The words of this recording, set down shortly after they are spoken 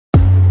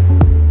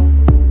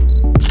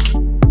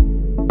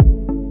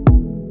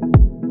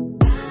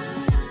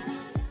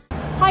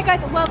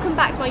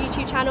my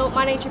YouTube channel.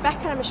 My name's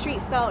Rebecca and I'm a street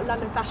style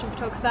London fashion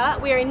photographer.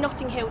 We are in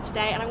Notting Hill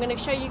today and I'm going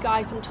to show you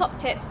guys some top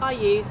tips I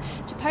use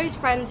to pose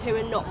friends who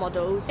are not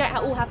models. I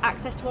don't all have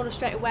access to models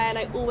straight away and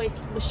I always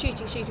was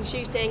shooting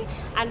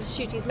and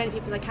shooting as many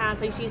people as I can,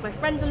 so I used to use my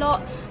friends a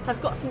lot. So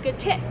I've got some good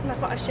tips and I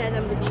thought I'd share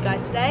them with you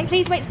guys today.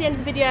 Please wait to the end of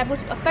the video. I've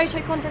also got a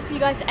photo contest for you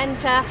guys to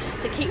enter,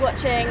 so keep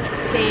watching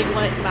to see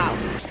what it's about.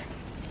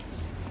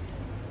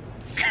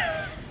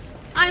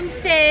 I'm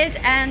Sid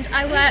and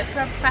I work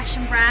for a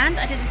fashion brand.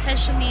 I did the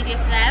social media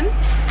for them.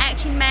 I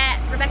actually met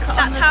Rebecca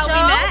on the job. That's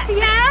how we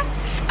met? Yeah.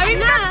 And we've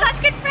become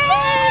such good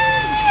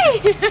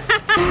friends!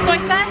 So my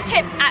first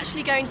tip's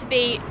actually going to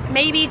be,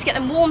 maybe to get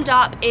them warmed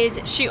up, is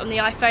shoot on the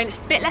iPhone. It's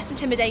a bit less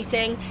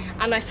intimidating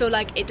and I feel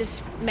like it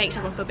just makes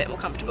everyone feel a bit more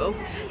comfortable.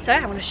 So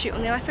I want to shoot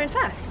on the iPhone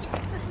first.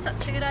 That's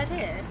such a good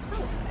idea.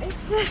 Oh, thanks.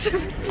 That's a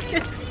really good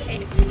tip.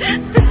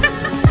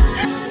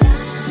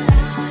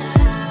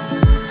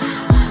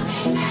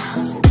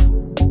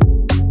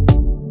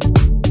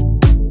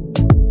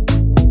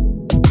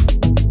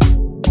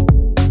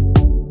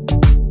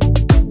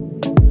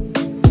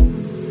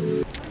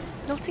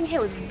 Notting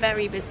Hill is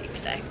very busy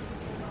today.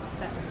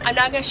 I'm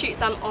now going to shoot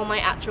some on my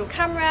actual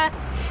camera.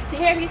 So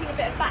here I'm using a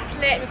bit of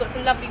backlit. We've got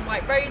some lovely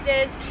white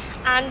roses.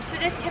 And for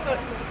this tip,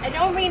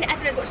 no one really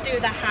ever knows what to do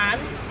with their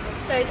hands.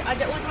 So I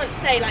always want to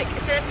say, like,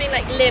 instead of being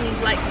like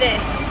limbed like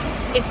this,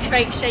 is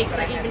create shapes,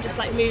 like even just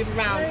like move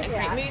around and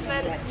create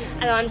movements.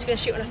 And then I'm just going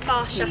to shoot on a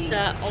fast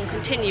shutter on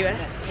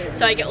continuous,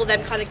 so I get all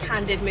them kind of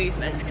candid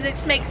movements, because it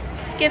just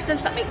gives them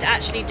something to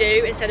actually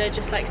do instead of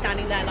just like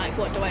standing there like,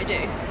 what do I do?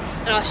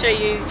 And I'll show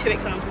you two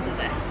examples of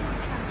this.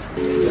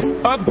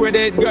 Up with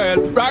it, girl,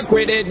 rock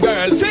with it,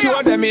 girl,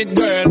 show them it,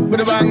 girl, with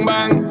a bang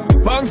bang.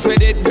 Bounce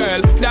with it,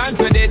 girl, dance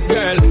with it,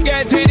 girl,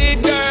 get with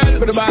it, girl,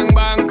 with a bang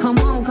bang. Come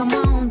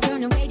on,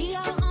 turn the radio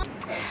on.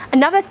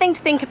 Another thing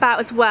to think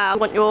about as well, you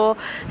want your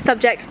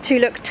subject to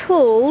look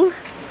tall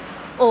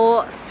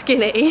or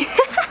skinny.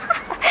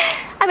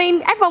 I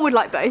mean, everyone would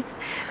like both,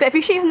 but if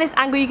you shoot from this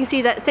angle you can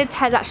see that Sid's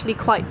head's actually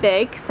quite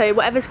big, so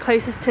whatever's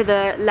closest to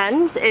the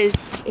lens is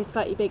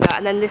slightly bigger,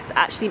 and then this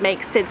actually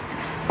makes Sid's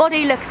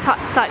body look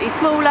slightly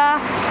smaller.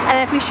 And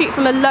then if we shoot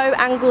from a low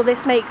angle,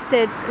 this makes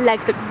Sid's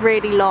legs look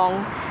really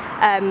long,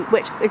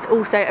 which is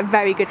also a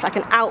very good, like,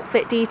 an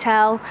outfit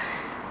detail.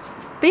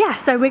 But yeah,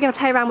 so we're going to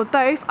play around with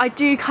both. I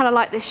do kind of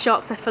like this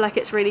shot because I feel like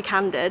it's really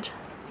candid.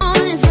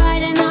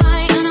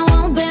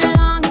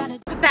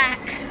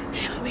 Back.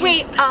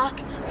 We are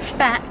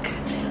back.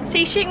 So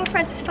you shooting with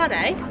friends is fun,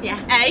 eh?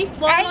 Yeah. Eh?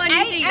 Why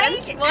New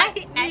Zealand? Why?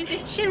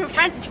 Shooting with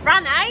friends is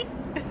fun, eh?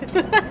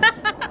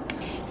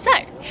 So,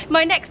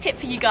 my next tip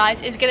for you guys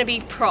is going to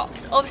be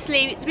props.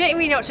 Obviously, we don't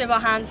really know what to do with our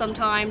hands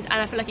sometimes, and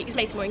I feel like it just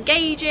makes it more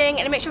engaging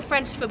and it makes your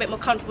friends feel a bit more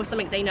comfortable with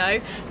something they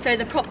know. So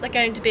the props are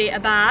going to be a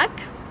bag,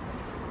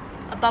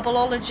 a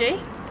bubbleology,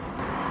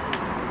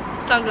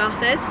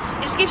 sunglasses.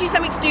 It just gives you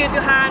something to do with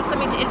your hands,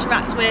 something to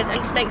interact with, and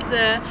just makes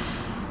the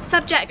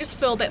subject just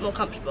feel a bit more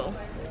comfortable,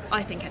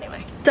 I think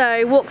anyway.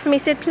 So walk for me,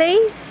 Sid,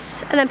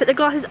 please, and then put the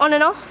glasses on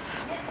and off.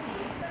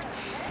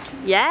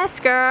 Yes,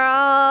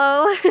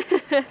 girl.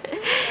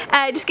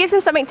 It just gives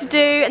them something to do,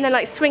 and then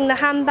like swing the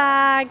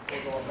handbag.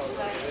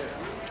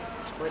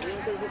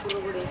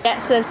 Yeah,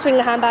 so then swing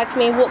the handbag for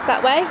me and walk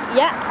that way.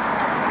 Yeah.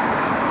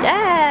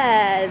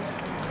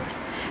 Yes.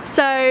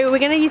 So we're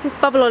going to use this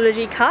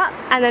bubbleology cup,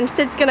 and then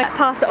Sid's going to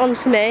pass it on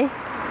to me,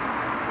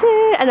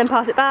 and then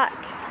pass it back,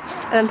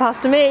 and then pass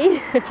to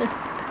me, and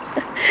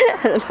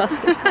then pass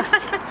it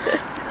back.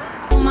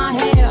 My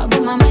hair,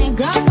 put my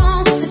makeup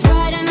on. It's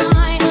Friday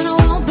night, and I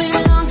won't be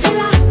long till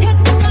I hit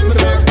the guns.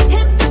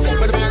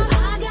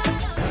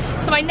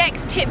 So my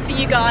next tip for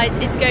you guys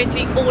is going to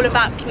be all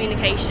about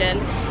communication.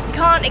 You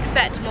can't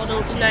expect a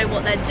model to know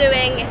what they're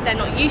doing if they're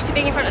not used to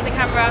being in front of the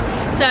camera,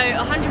 so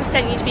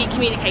 100% you need to be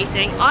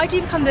communicating. I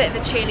do become a bit of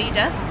a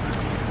cheerleader,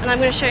 and I'm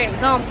going to show you an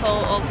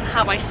example of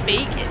how I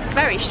speak. It's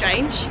very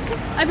strange.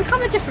 I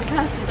become a different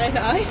person, don't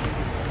I?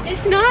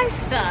 It's nice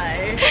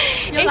though.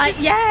 You're like,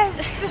 yes,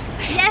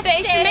 yes. But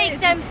it's to make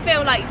them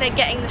feel like they're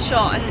getting the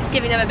shot and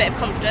giving them a bit of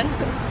confidence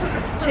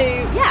to,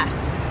 yeah,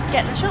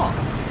 get the shot.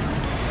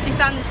 So we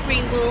found this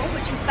green wall,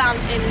 which is found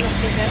in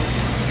Notting Hill.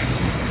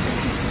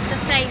 The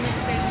famous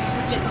green wall.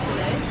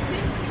 Literally.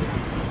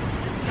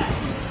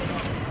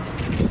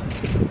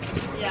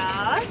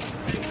 Yes.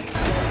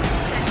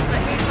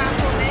 Like, move around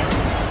for me.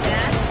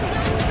 Yes.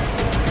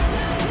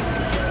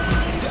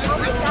 Oh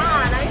my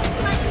god, I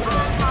just like this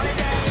on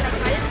holiday, like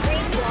by this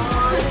green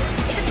wall.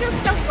 It just feels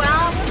so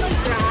well with my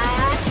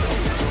dress.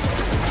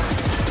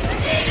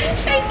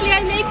 Basically, I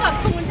make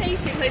up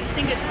commentation because I just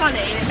think it's funny,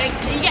 and it makes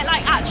you get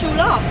like actual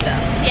laughter.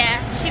 Yeah,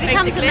 she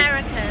becomes basically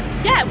American.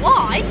 Yeah,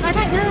 why? I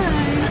don't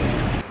know.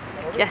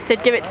 Yes,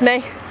 Sid, give it to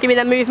me. Give me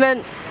them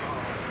movements.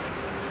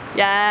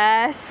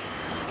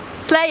 Yes.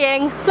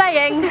 Slaying,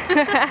 slaying.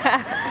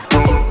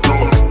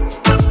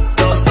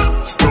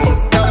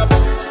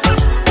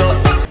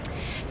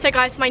 So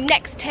guys, my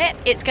next tip,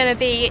 it's going to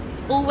be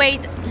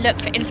always look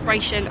for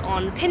inspiration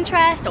on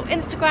Pinterest or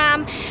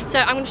Instagram. So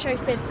I'm going to show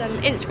Sid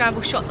some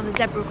Instagrammable shots of a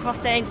zebra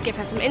crossing to give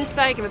her some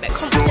inspo, give her a bit of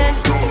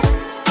confidence.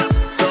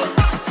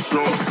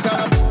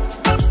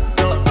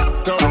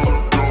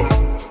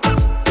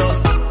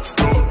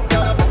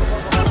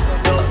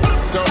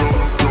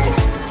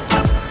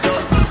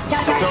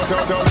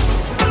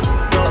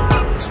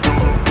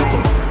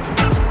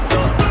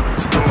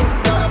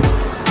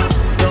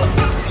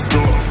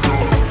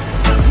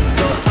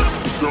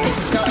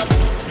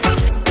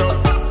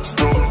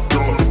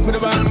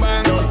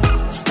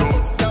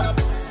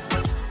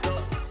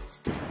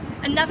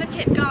 Another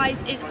tip, guys,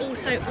 is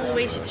also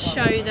always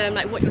show them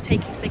like what you're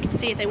taking so they can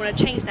see if they want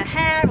to change their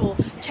hair or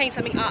change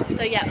something up.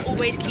 So yeah,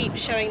 always keep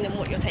showing them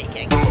what you're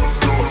taking.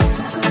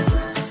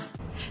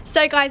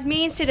 So guys,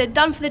 me and Sid are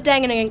done for the day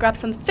and I'm going to grab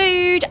some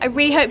food. I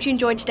really hope you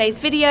enjoyed today's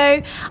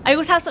video. I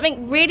also have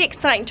something really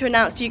exciting to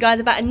announce to you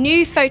guys about a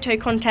new photo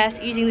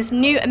contest using this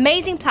new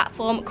amazing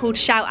platform called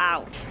Shout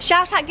Out.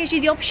 Shout Out gives you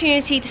the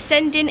opportunity to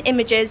send in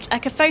images,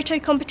 like a photo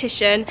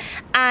competition,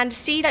 and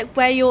see like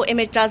where your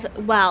image does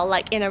well,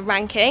 like in a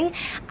ranking.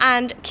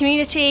 And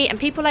community and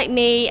people like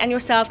me and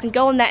yourself can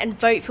go on there and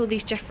vote for all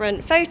these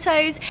different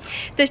photos.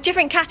 There's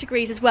different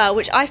categories as well,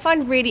 which I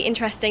find really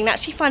interesting and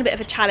actually find a bit of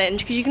a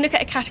challenge, because you can look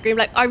at a category and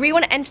be like, I really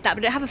want to enter that,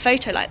 but I don't have a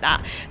photo like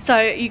that. So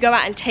you go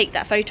out and take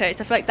that photo.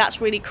 So I feel like that's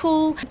really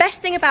cool. The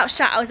best thing about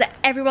Shout Out is that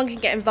everyone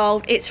can get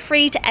involved. It's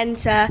free to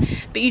enter,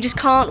 but you just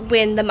can't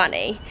win the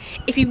money.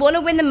 If you want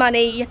to win the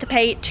money, you have to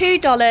pay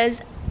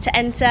 $2 to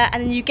enter,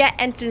 and then you get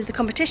entered into the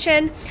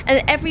competition, and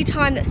then every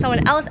time that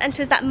someone else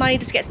enters, that money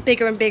just gets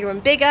bigger and bigger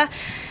and bigger.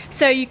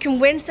 So you can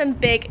win some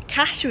big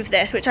cash with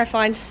this, which I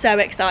find so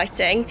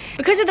exciting.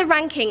 Because of the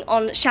ranking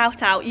on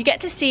Shout Out, you get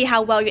to see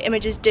how well your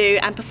images do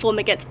and perform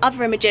against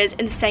other images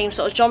in the same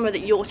sort of genre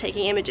that you're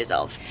taking images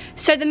of.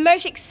 So the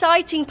most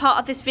exciting part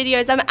of this video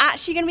is I'm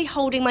actually going to be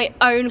holding my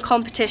own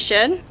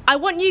competition. I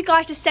want you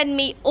guys to send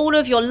me all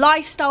of your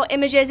lifestyle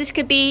images. This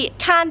could be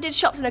candid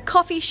shots in a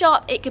coffee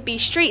shop, it could be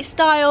street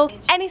style,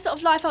 any sort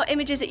of lifestyle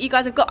images that you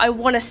guys have got, I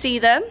want to see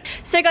them.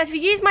 So guys, if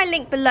you use my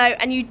link below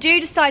and you do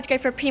decide to go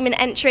for a premium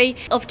entry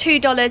of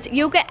 $2,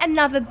 you'll get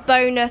another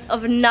bonus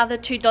of another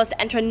 $2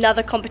 to enter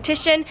another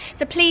competition.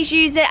 So please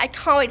use it. I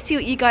can't wait to see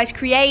what you guys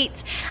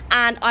create,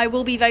 and I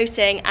will be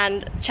voting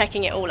and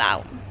checking it all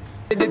out.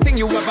 The thing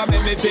you ever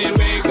make me feel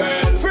way,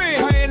 girl. Free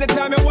high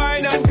anytime you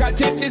whine and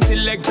catch it. The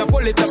selector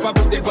pull it up and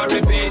put it for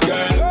repeat,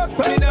 girl.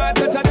 Put it on